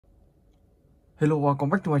Hello, welcome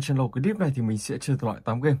back to my channel. Clip này thì mình sẽ chơi thử loại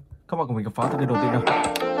 8 game. Các bạn cùng mình khám phá từ game đầu tiên nào.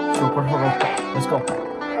 Super Horror, let's go.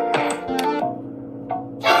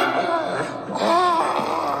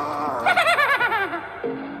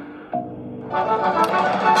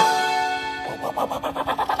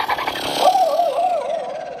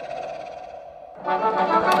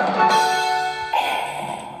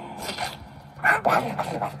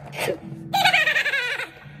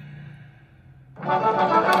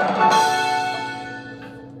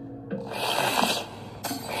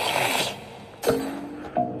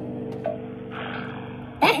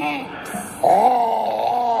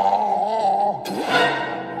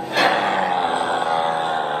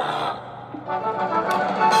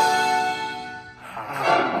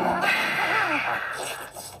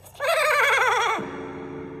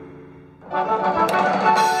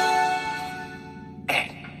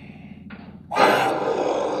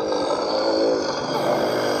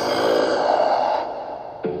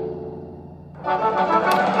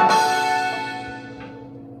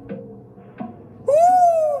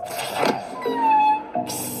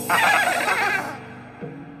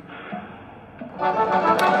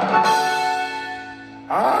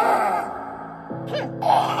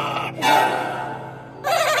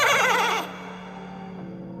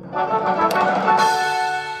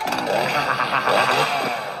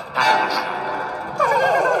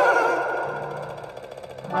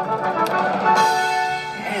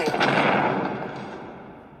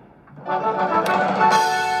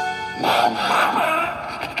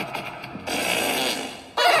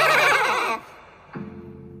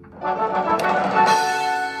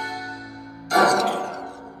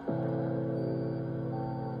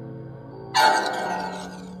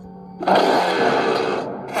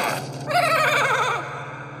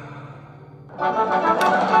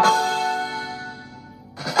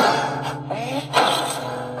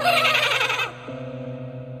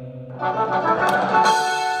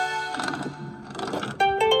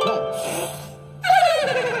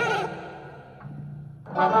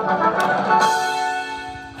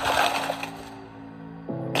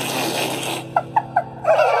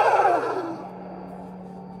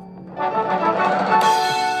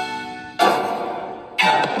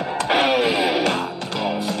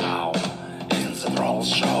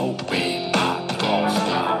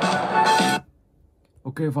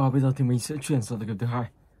 Ok, và bây giờ thì mình sẽ chuyển sang tập game thứ hai,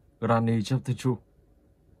 Granny Chapter 2.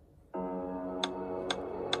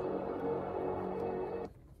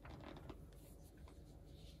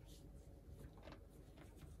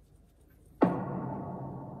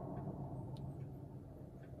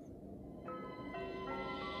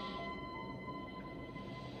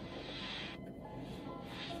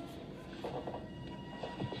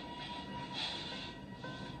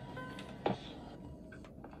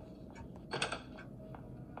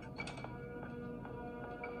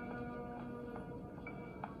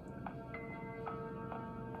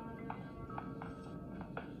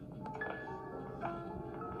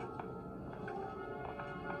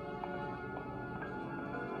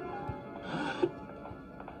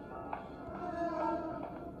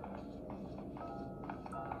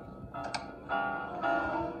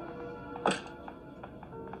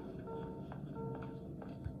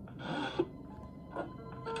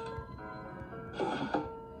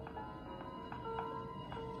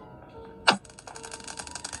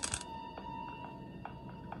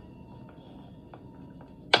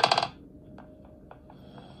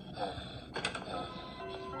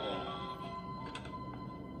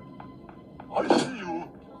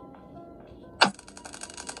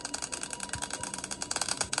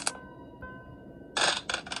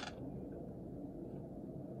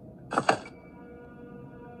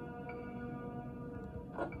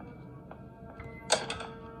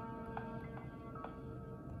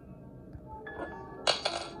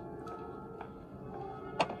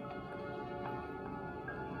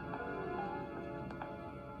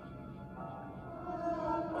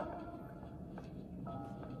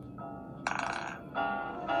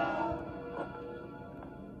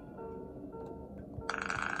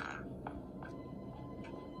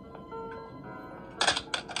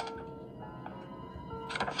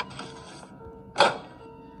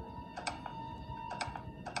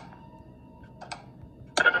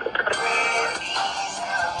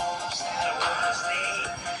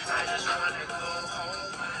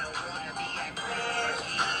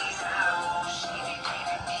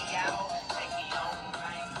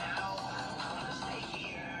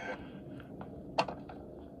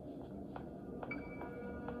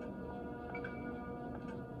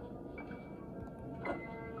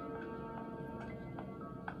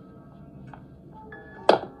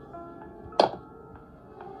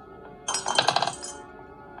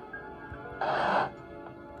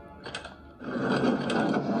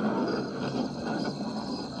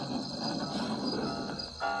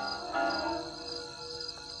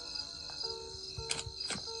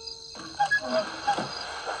 Where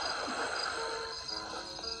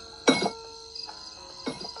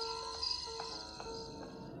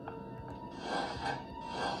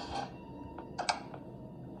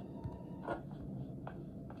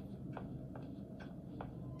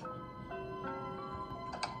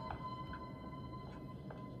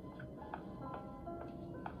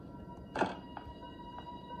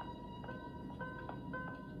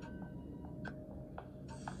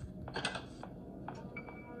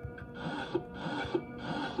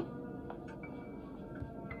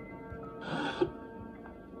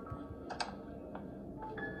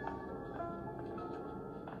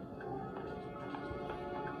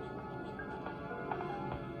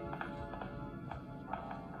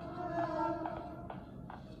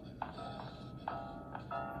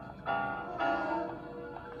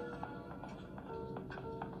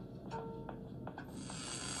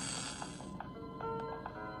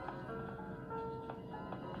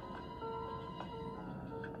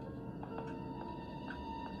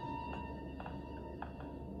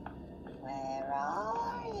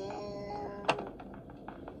are you?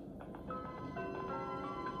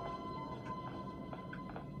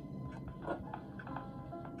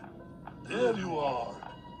 There you are.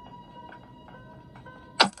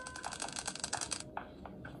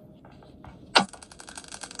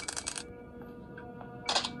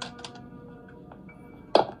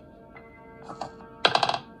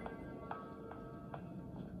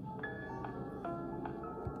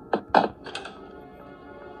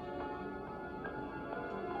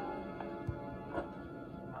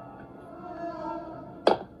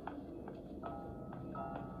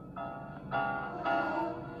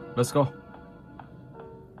 Let's go.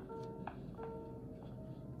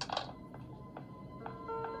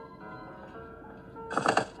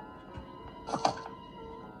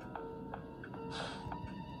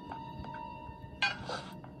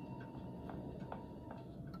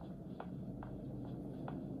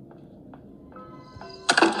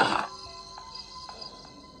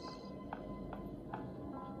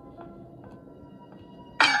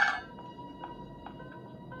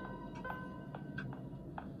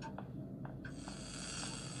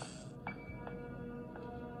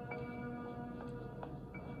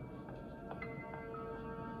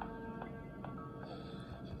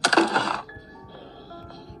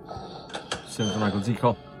 Xem trong này có gì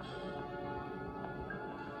không.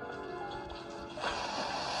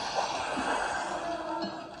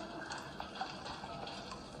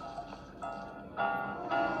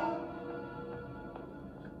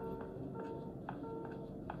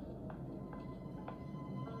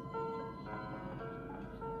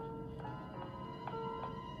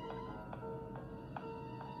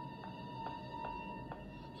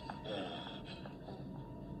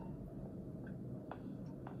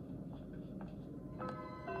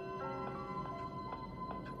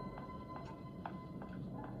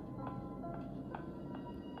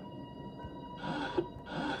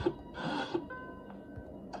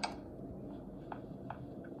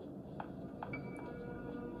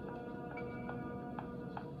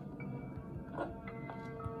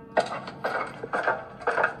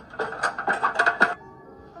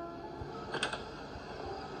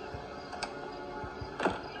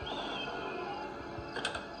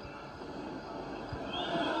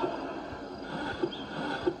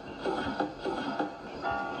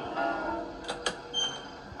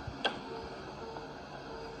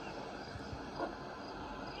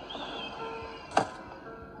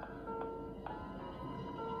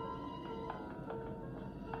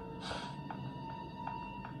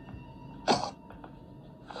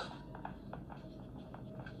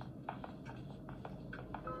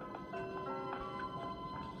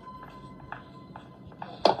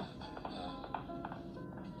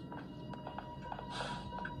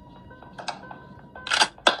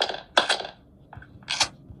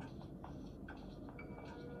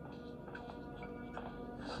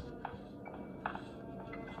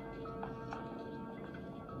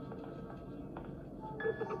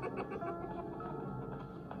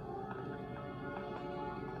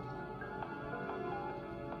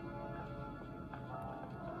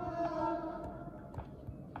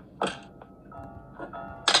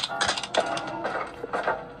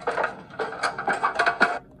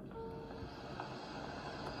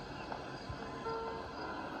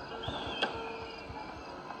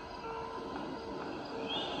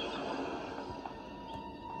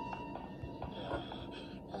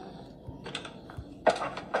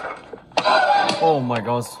 Oh my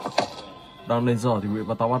god. Đang lên giờ thì bị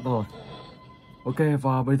bắt tao bắt rồi. Ok,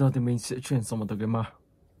 và bây giờ thì mình sẽ chuyển sang một tựa game ma.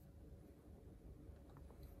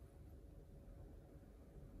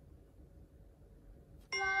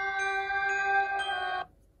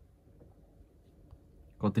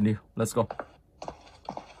 Continue. Let's go.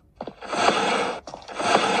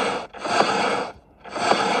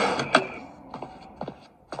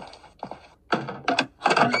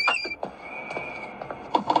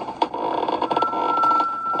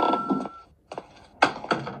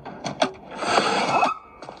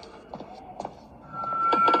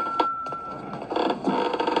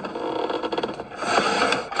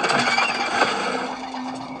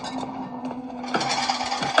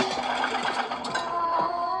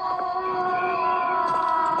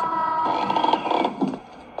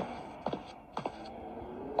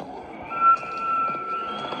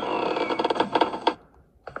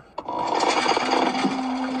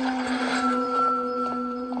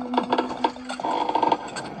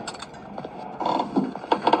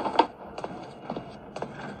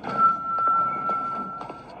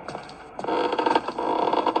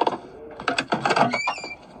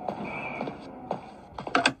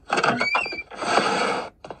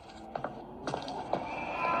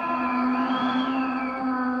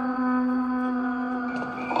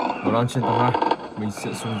 Đang trên tầng 2, mình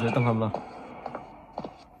sẽ xuống dưới tầng hầm nào.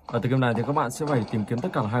 Ở từ game này thì các bạn sẽ phải tìm kiếm tất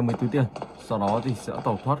cả 20 túi tiền, sau đó thì sẽ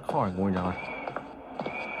tẩu thoát khỏi ngôi nhà này.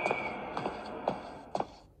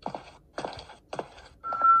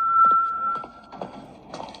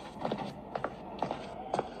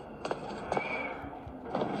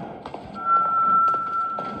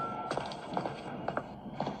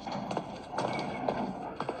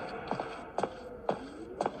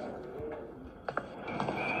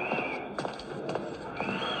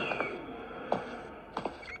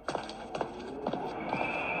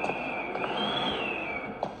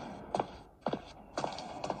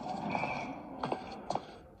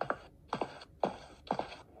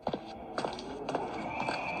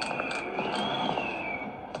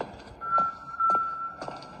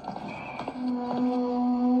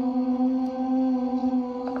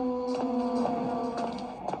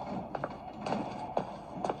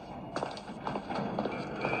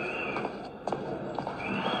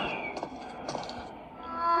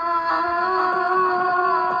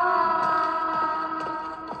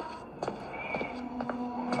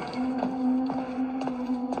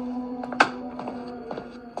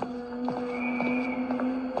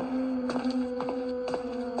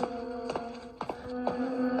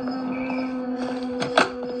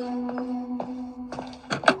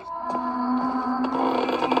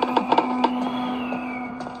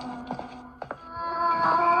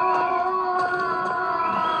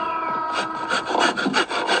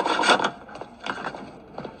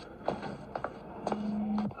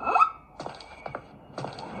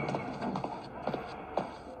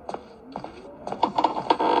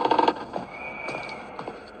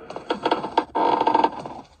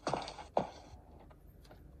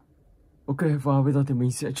 Ok, và bây giờ thì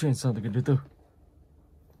mình sẽ chuyển sang từ cái thứ tư.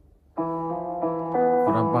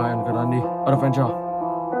 Grandpa and Granny Adventure.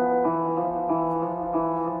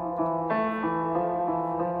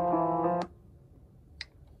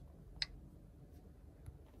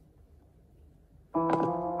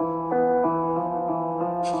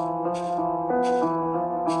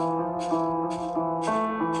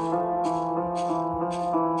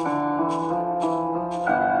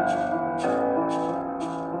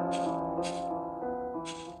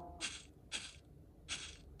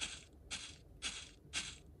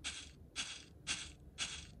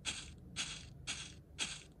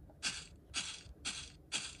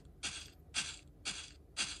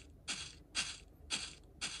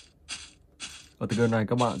 Ở từ game này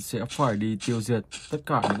các bạn sẽ phải đi tiêu diệt tất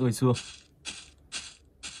cả những người xưa.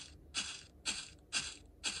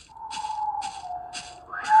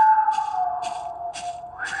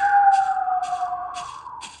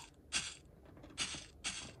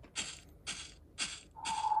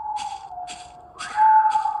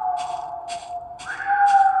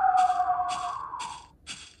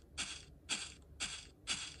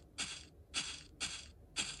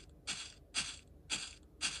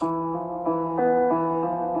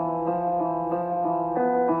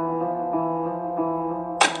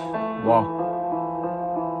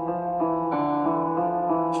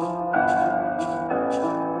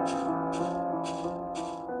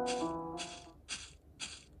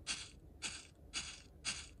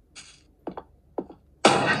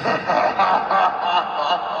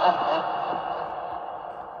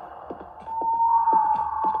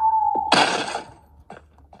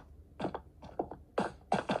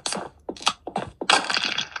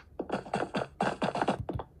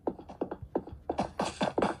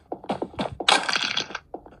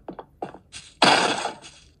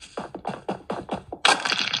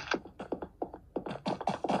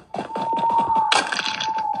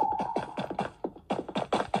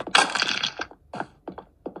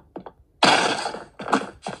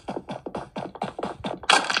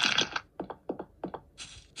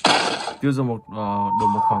 tiêu diệt được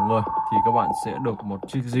một khoảng người thì các bạn sẽ được một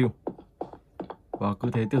chiếc diêu. Và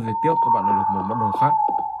cứ thế tiêu diệt tiếp, các bạn lại được một món đồ khác.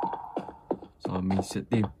 Rồi mình sẽ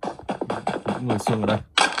tìm những người xương ở đây.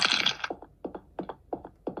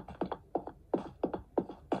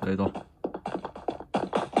 Đây rồi.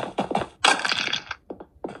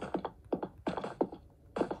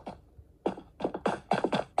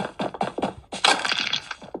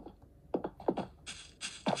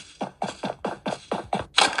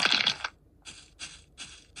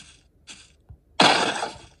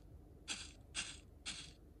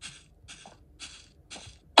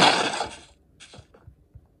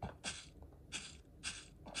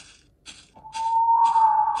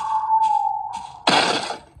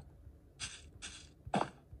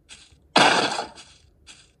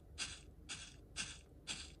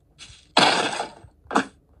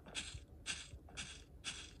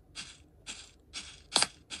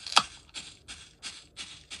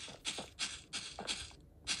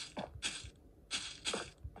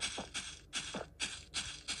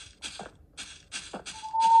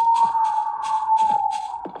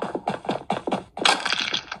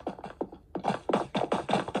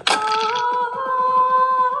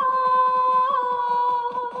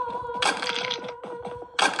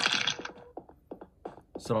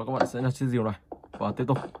 Sau đó các bạn sẽ nhặt chiếc rìu này và tiếp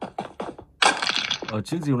tục. Ở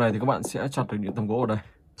chiếc rìu này thì các bạn sẽ chặt được những tấm gỗ ở đây.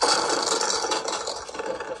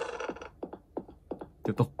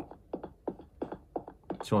 Tiếp tục.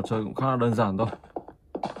 Trò chơi cũng khá là đơn giản thôi.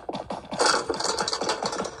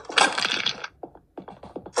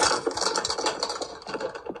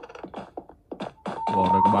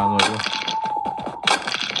 Wow, đây có 3 người luôn.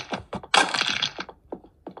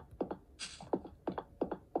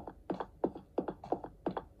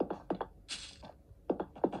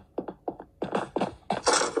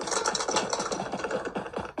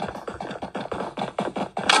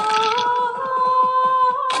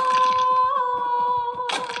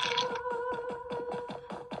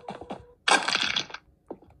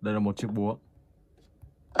 Đây là một chiếc búa.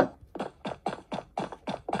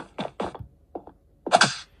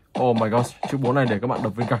 Oh my god, chiếc búa này để các bạn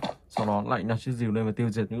đập viên gạch, sau đó lại nhặt chiếc rìu lên và tiêu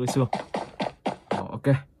diệt những người xương.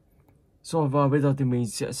 Ok. Rồi và bây giờ thì mình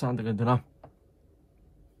sẽ sang tới gần thứ 5.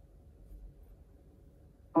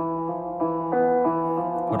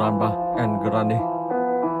 Granba and Granny.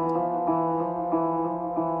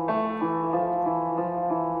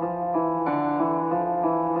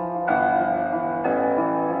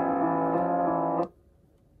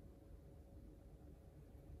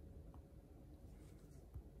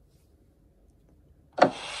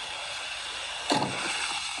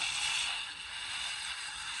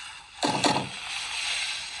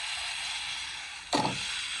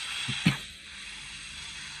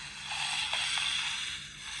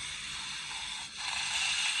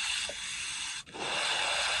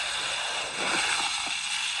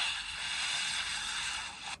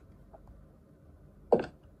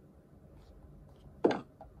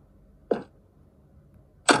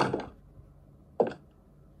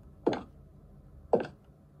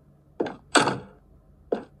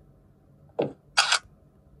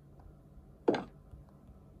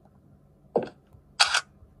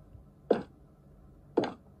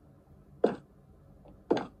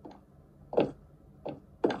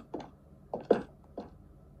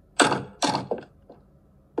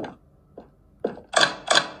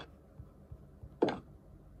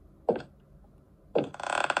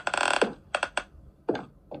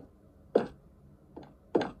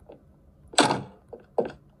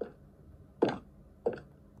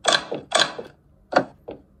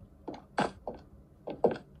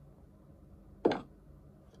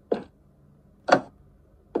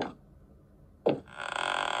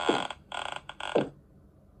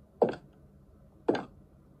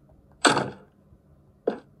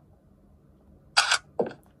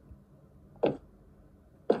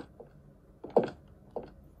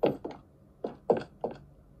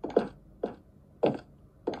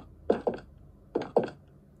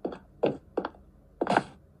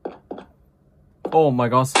 Oh my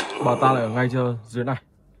god, bà ta lại ở ngay dưới này.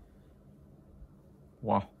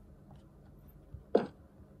 Wow.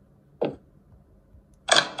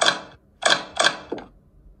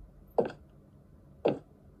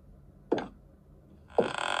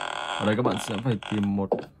 Ở đây các bạn sẽ phải tìm một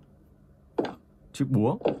chiếc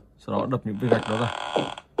búa, sau đó đập những viên gạch đó ra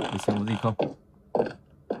để xem có gì không.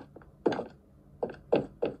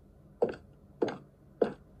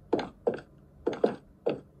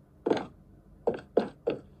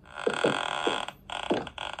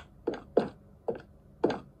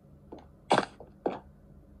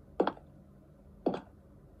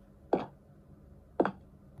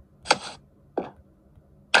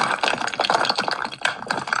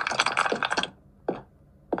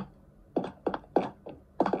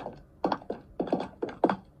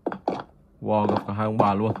 Wow, gặp cả hai ông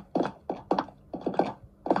bà luôn.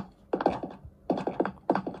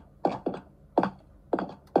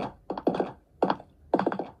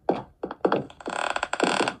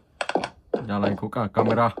 Nhà này có cả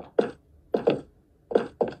camera.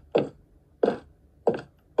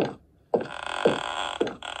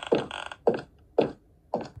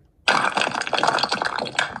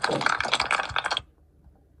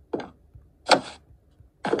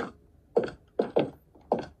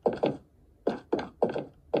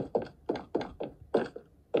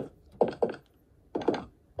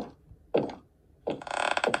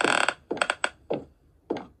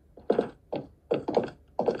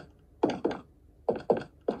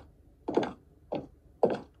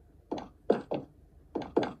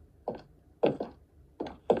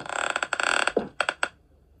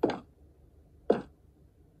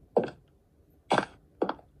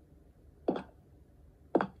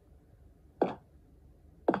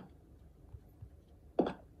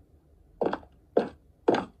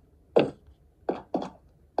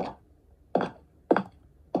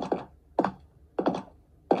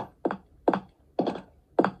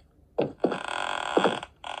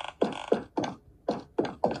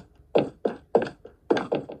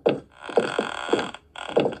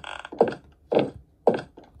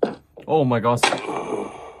 Oh my god.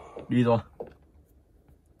 Đi rồi.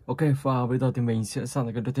 Ok, và bây giờ thì mình sẽ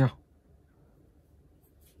sang cái tiếp theo.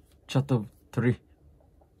 Chapter 3.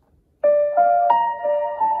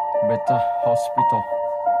 Meta Hospital.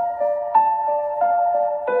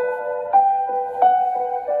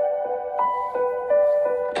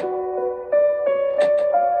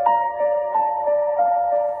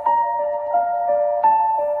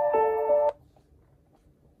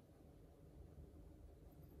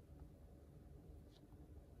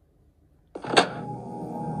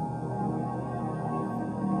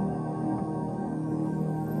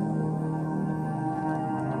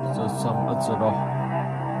 Giờ xong đất giờ đo.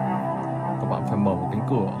 Các bạn phải mở một cánh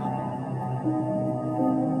cửa.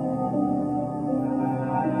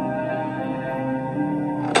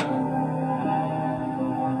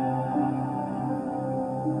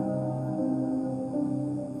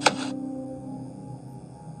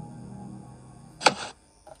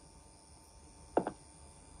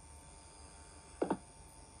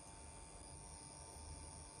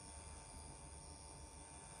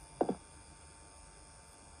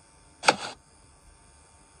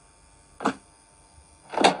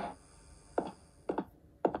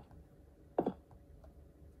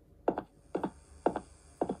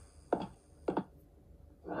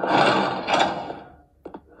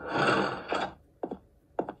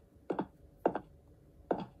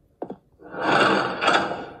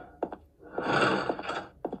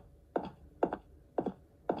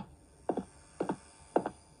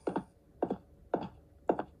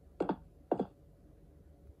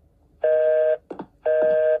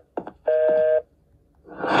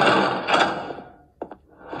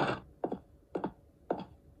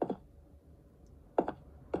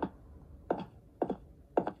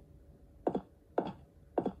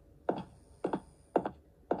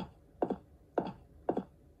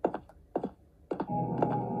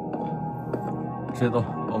 Chết rồi,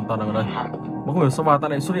 ông ta đang ở đây. Mà không hiểu sao bà ta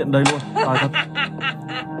lại xuất hiện đây luôn. Tài thật.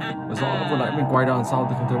 Bởi rõ vừa nãy mình quay ra đằng sau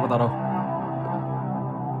thì không thấy bà ta đâu.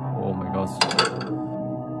 Oh my god.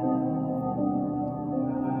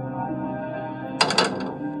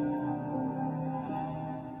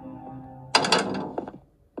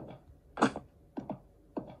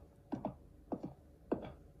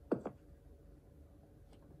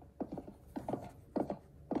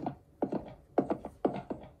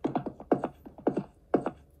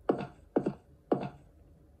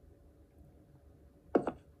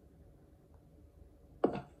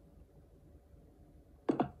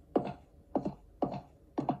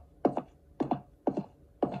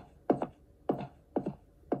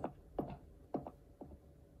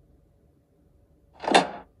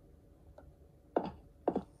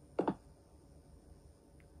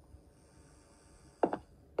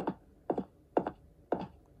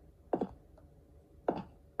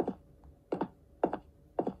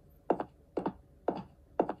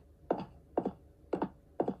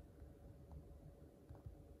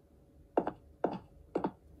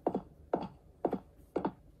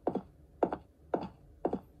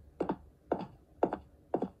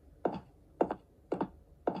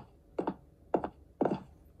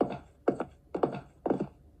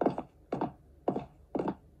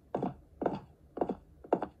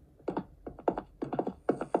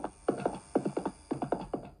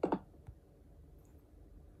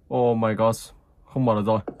 Oh my god. Không mở được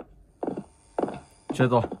rồi. Chết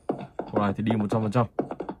rồi. Con này thì đi 100%.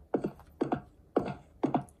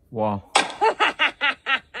 Wow.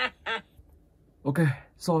 Ok,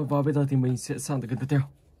 rồi và bây giờ thì mình sẽ sang tới cái tiếp theo.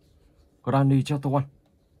 Granny Chapter 1.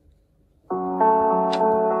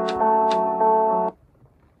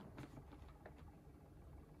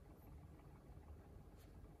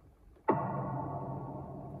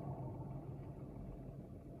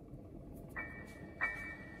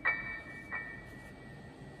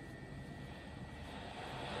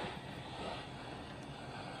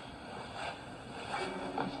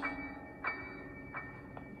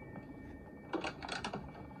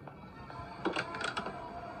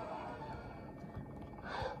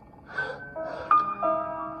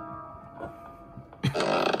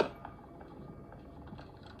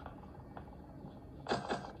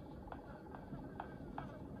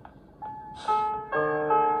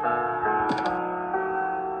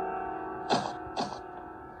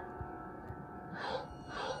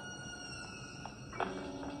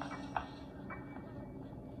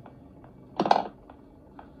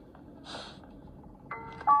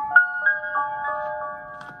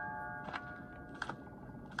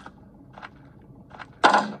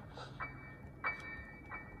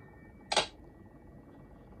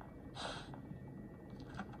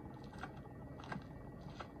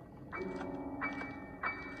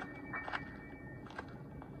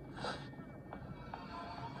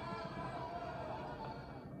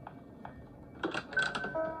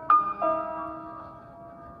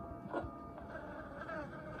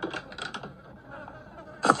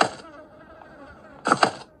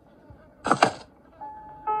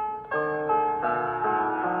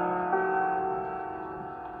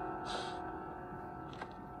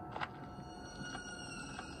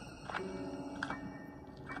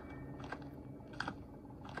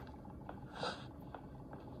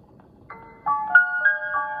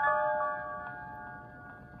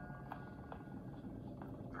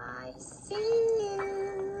 I see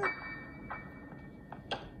you.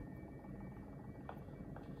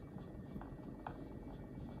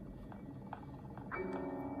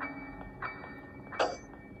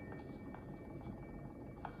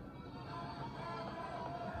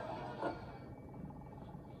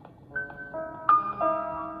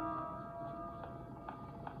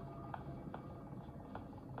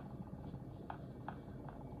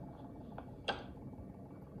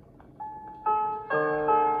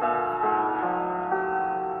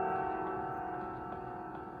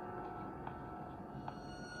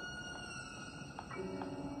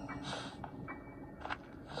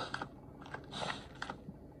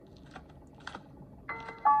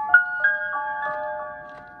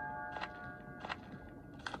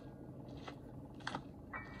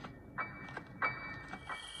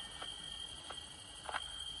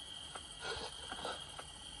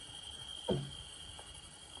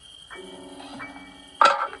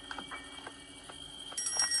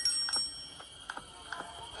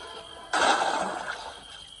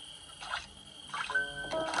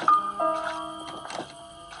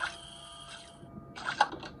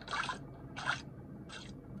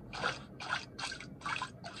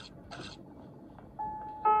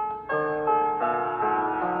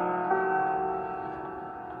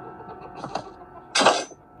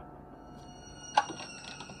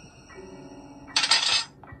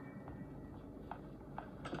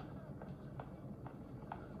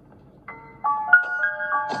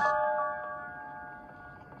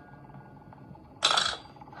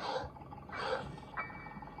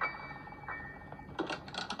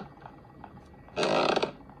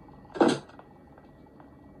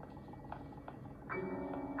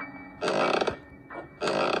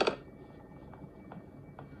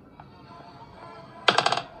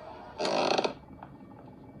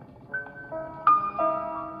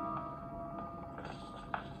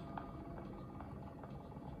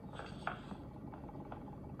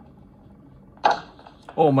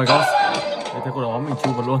 Oh my god. Thế có đó mình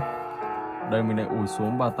chui vào luôn. Đây mình lại ủi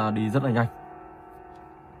xuống, bà ta đi rất là nhanh.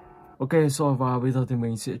 Ok, rồi và bây giờ thì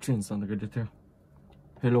mình sẽ chuyển sang cái tiếp theo.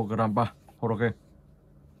 Hello Grandpa, horror game.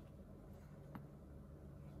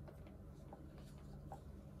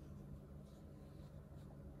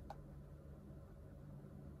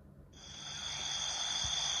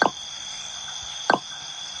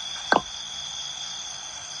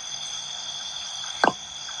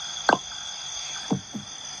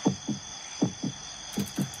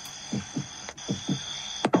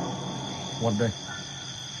 One day.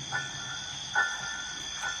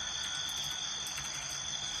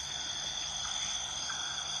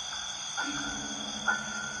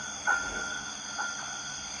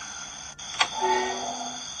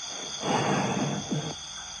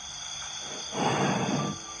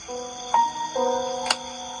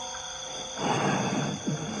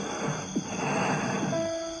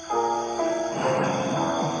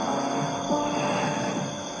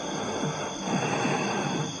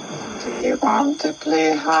 You want to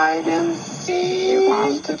play hide and seek? You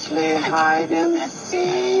want to play hide and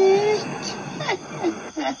seek?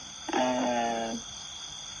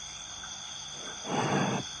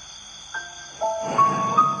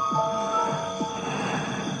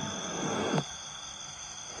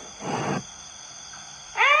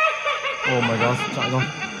 Oh my god, chạy rồi.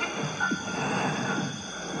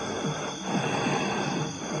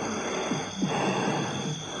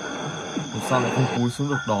 Sao lại không cúi xuống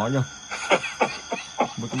được đó nhỉ?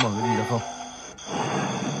 Mới có mở cái gì được không?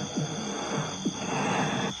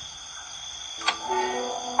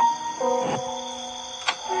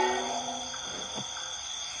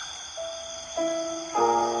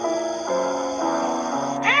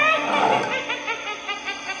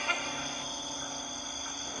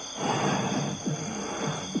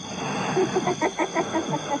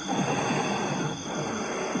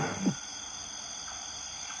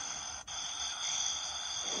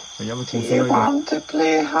 Phải nhắm Do cúi xuống you đây rồi. want to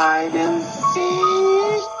play hide and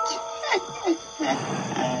seek?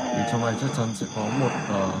 Thì trong này chắc chắn sẽ có một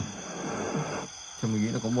theo mình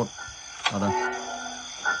nghĩ là có một ở đây.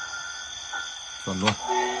 Chuẩn luôn.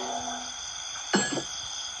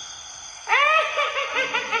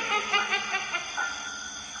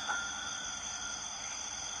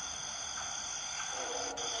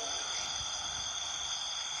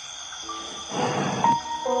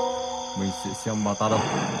 Mình sẽ xem bà ta đâu.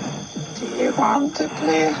 Do you want to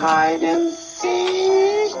play hide and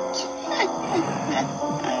seek?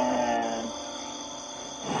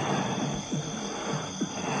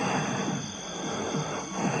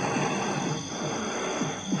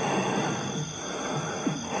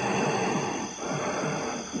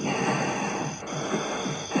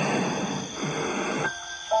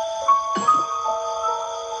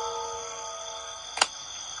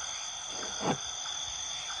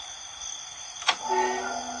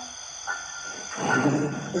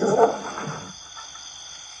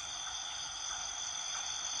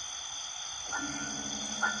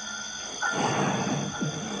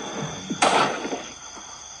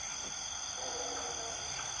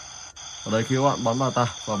 Ở đây khi các bạn bắn bà ta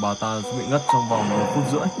và bà ta sẽ bị ngất trong vòng 1 phút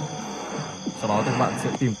rưỡi. Sau đó thì bạn sẽ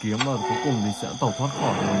tìm kiếm và cuối cùng thì sẽ tẩu thoát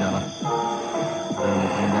khỏi ngôi nhà này. Đây là một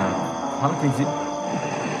ngôi nhà khá là kinh dị.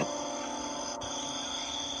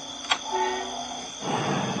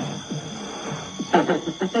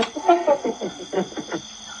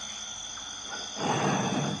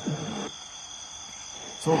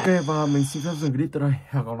 Ok, và mình xin phép dừng clip tại đây.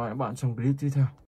 Hẹn gặp lại các bạn trong clip tiếp theo.